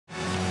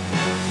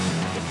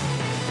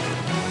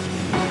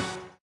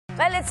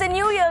Well, it's a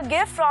New Year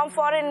gift from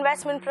Foreign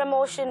Investment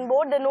Promotion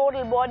Board. The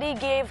nodal body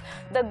gave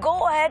the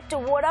go-ahead to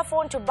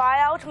Vodafone to buy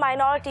out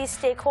minority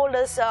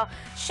stakeholders'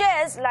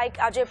 shares like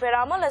Ajay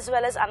Piramal as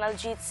well as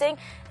Analjit Singh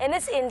in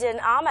its Indian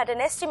arm at an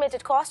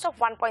estimated cost of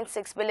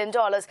 $1.6 billion.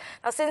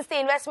 Now, since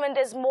the investment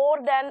is more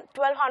than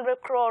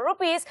 1,200 crore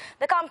rupees,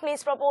 the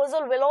company's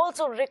proposal will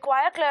also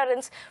require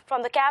clearance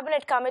from the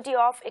Cabinet Committee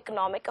of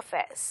Economic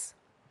Affairs.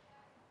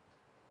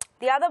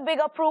 The other big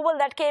approval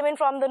that came in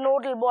from the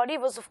nodal body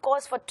was, of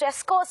course, for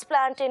Tesco's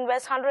plan to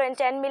invest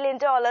 $110 million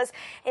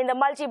in the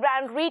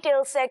multi-brand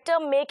retail sector,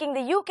 making the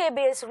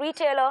UK-based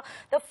retailer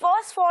the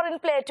first foreign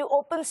player to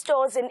open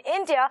stores in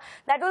India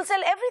that will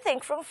sell everything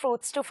from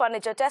fruits to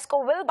furniture.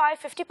 Tesco will buy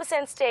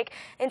 50% stake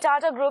in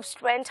Tata Group's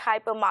Trent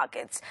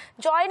Hypermarkets.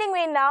 Joining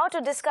me now to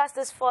discuss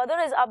this further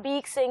is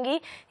Abheek Singhi.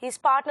 He's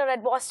partner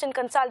at Boston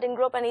Consulting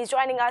Group, and he's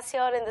joining us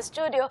here in the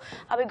studio.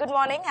 Abheek, good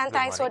morning, and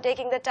thanks for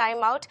taking the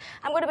time out.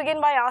 I'm going to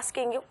begin by asking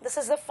you, this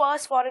is the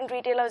first foreign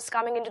retailer is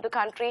coming into the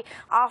country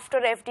after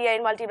FDI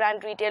and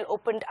multi-brand retail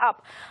opened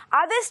up.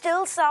 Are there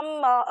still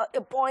some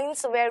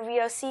points where we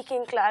are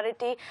seeking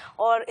clarity,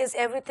 or is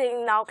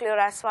everything now clear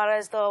as far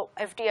as the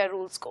FDI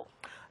rules go?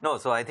 No,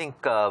 so I think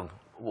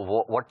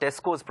what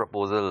Tesco's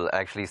proposal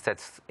actually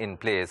sets in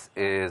place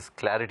is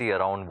clarity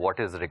around what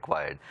is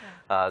required.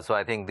 So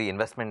I think the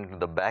investment into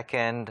the back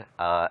end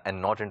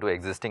and not into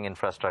existing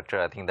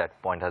infrastructure, I think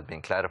that point has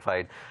been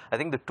clarified. I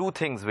think the two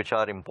things which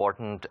are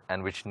important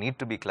and which need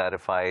to be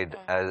clarified,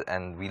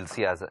 and we'll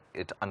see as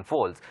it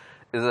unfolds,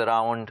 is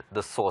around the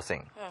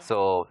sourcing.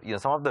 So,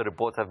 some of the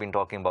reports have been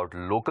talking about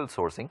local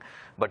sourcing,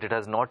 but it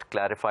has not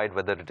clarified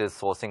whether it is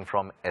sourcing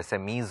from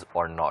SMEs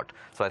or not.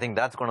 So I think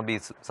that's going to be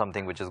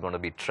something which is going to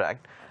be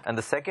tracked. And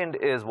the second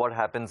is what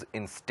happens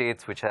in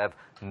states which have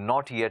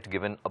not yet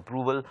given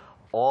approval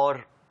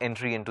or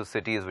entry into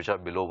cities which are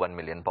below 1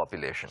 million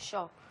population.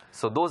 Sure.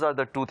 So those are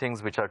the two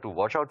things which are to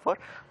watch out for,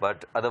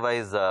 but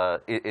otherwise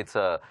it's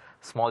a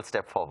small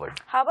step forward.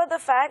 How about the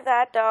fact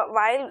that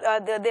while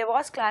there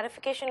was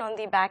clarification on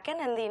the back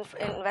end and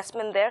the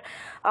investment there,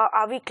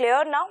 are we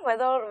clear now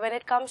whether when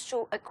it comes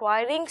to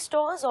acquiring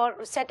stores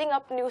or setting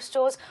up new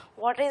stores,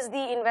 what is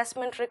the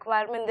investment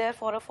requirement there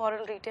for a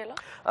foreign retailer?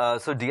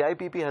 So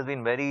DIPP has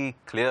been very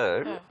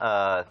clear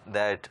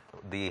that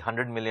the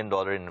 $100 million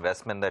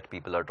investment that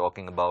people are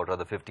talking about, or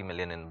the $50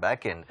 million in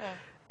back end,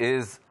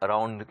 is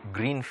around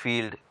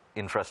greenfield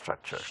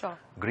infrastructure,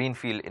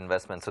 greenfield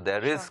investment. So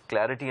there is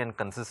clarity and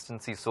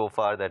consistency so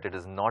far that it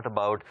is not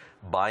about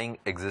buying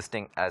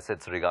existing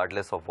assets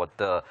regardless of what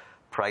the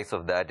price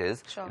of that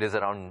is. It is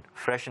around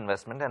fresh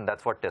investment, and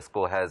that's what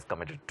Tesco has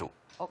committed to.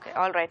 Okay,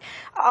 all right.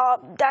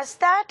 Does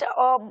that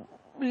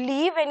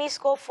leave any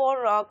scope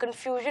for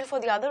confusion for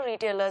the other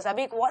retailers?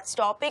 Abheek, what's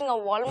stopping a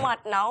Walmart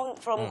now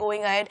from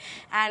going ahead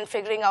and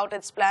figuring out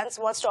its plans?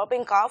 What's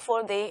stopping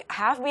Carrefour? They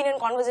have been in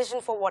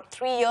conversation for, what,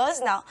 3 years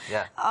now?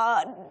 Yeah.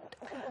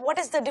 What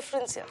is the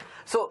difference here?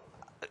 So,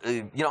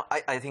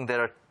 I think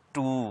there are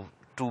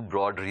two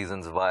broad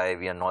reasons why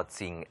we are not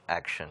seeing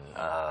action.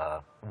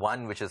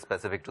 One which is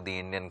specific to the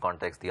Indian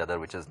context, the other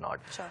which is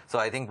not. So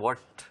I think what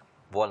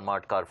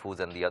Walmart, Carrefour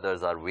and the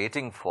others are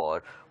waiting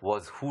for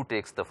was who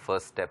takes the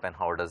first step and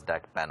how does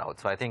that pan out.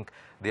 So I think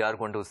they are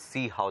going to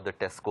see how the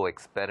Tesco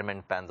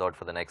experiment pans out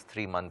for the next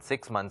 3 months,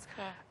 6 months.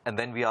 And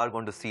then we are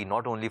going to see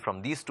not only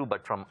from these two,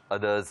 but from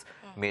others,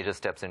 major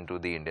steps into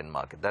the Indian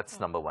market. That's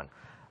number one.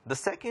 The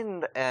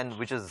second, and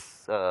which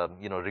is,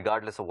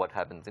 regardless of what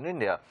happens in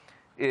India,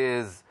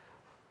 is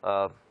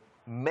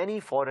many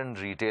foreign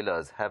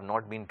retailers have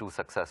not been too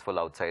successful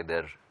outside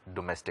their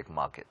domestic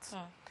markets.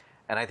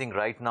 And I think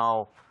right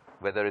now,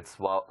 whether it's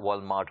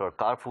Walmart or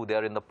Carrefour, they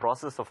are in the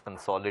process of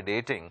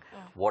consolidating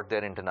what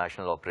their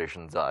international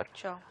operations are.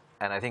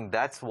 And I think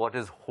that's what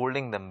is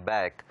holding them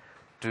back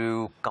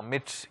to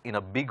commit in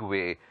a big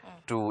way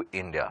to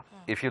India.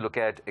 If you look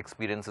at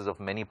experiences of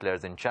many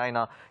players in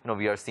China,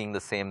 we are seeing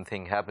the same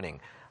thing happening.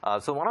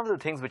 So one of the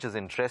things which is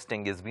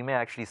interesting is we may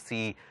actually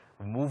see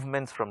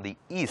movements from the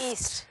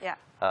East,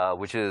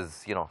 which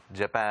is,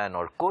 Japan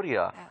or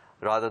Korea,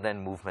 rather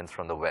than movements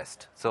from the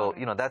West. So,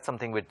 that's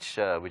something which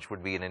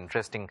would be an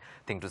interesting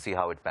thing to see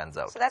how it pans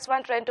out. So that's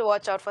one trend to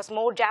watch out for,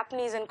 more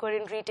Japanese and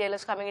Korean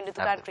retailers coming into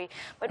the country.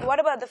 But what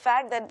about the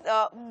fact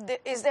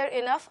that is there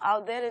enough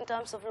out there in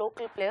terms of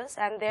local players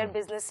and their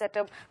business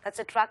setup that's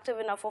attractive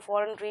enough for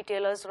foreign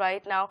retailers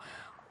right now?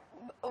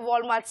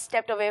 Walmart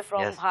stepped away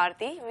from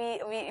Bharti.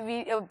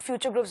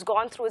 Future Group's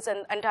gone through its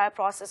entire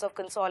process of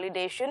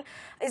consolidation.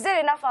 Is there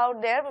enough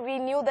out there? We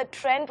knew that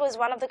Trent was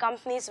one of the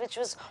companies which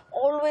was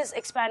always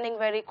expanding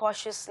very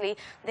cautiously.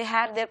 They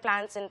had their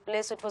plans in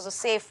place, so it was a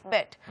safe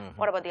bet.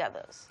 What about the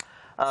others?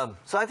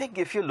 So I think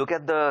if you look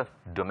at the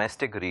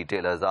domestic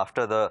retailers,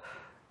 after the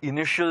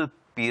initial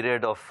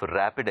period of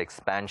rapid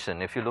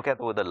expansion, if you look at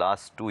over the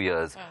last 2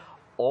 years,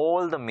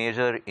 all the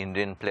major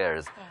Indian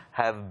players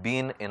have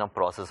been in a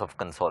process of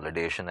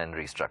consolidation and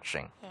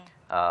restructuring.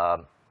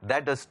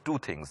 That does two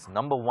things.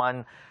 Number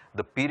one,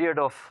 the period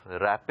of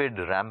rapid,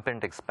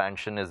 rampant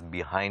expansion is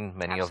behind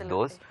many of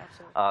those.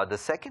 The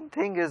second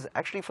thing is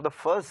actually for the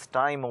first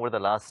time over the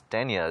last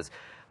 10 years,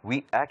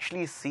 we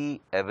actually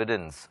see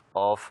evidence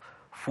of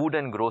food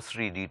and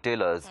grocery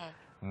retailers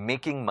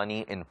making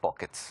money in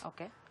pockets.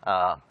 Okay.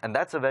 And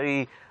that's a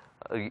very,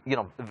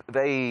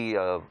 very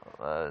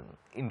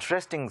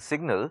interesting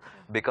signal,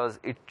 because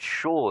it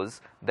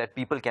shows that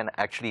people can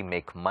actually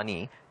make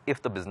money if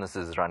the business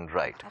is run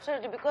right.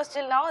 Absolutely, because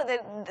till now,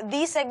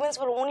 these segments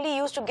were only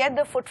used to get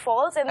the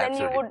footfalls, and then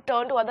you would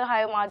turn to other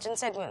higher margin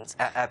segments.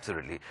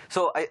 Absolutely.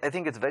 So I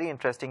think it's very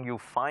interesting. You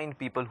find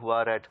people who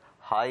are at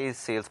high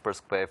sales per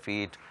square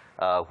feet,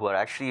 who are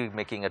actually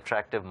making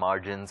attractive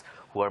margins,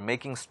 who are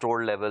making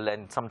store level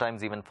and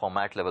sometimes even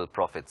format level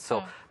profits.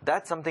 So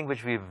that's something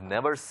which we've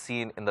never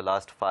seen in the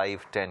last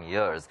 5-10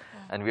 years.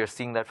 And we are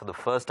seeing that for the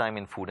first time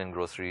in food and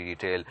grocery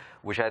retail,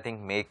 which I think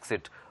makes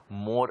it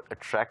more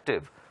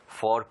attractive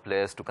for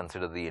players to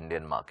consider the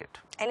Indian market.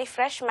 Any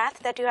fresh math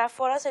that you have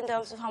for us in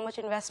terms of how much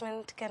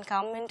investment can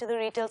come into the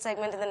retail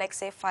segment in the next,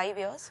 say, 5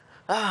 years?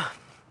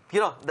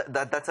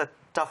 That's a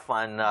tough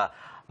one.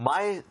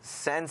 My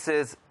sense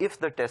is if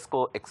the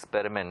Tesco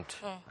experiment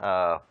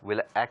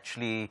will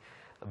actually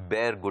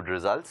bear good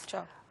results,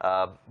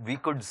 we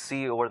could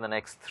see over the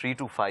next 3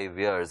 to 5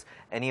 years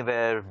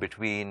anywhere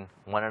between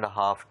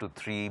 $1.5 to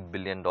 $3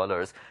 billion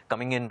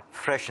coming in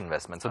fresh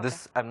investment. So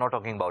this, I'm not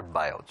talking about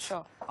buyouts.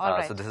 Sure. All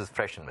right. So this is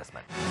fresh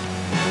investment.